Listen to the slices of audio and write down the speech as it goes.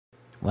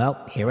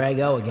Well, here I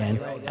go again.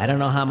 I don't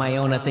know how my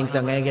owner thinks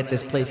I'm gonna get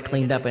this place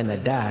cleaned up in the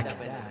dark.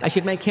 I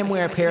should make him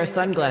wear a pair of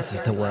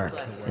sunglasses to work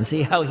and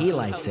see how he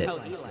likes it.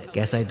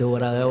 Guess I do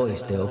what I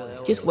always do.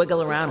 Just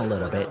wiggle around a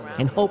little bit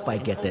and hope I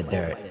get the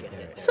dirt.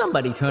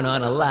 Somebody turn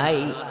on a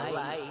light.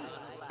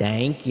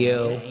 Thank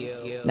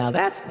you. Now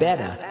that's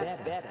better.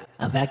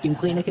 A vacuum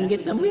cleaner can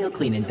get some real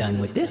cleaning done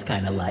with this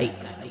kind of light.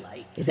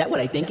 Is that what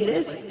I think it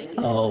is?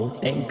 Oh,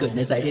 thank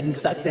goodness I didn't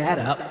suck that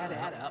up.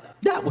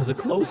 That was a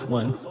close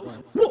one.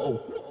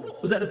 Whoa!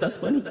 Was that a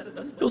dust bunny?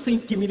 Those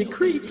things give me the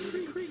creeps.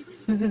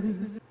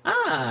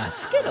 Ah,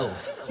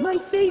 Skittles! My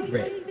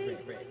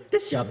favorite.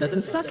 This job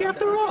doesn't suck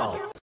after all.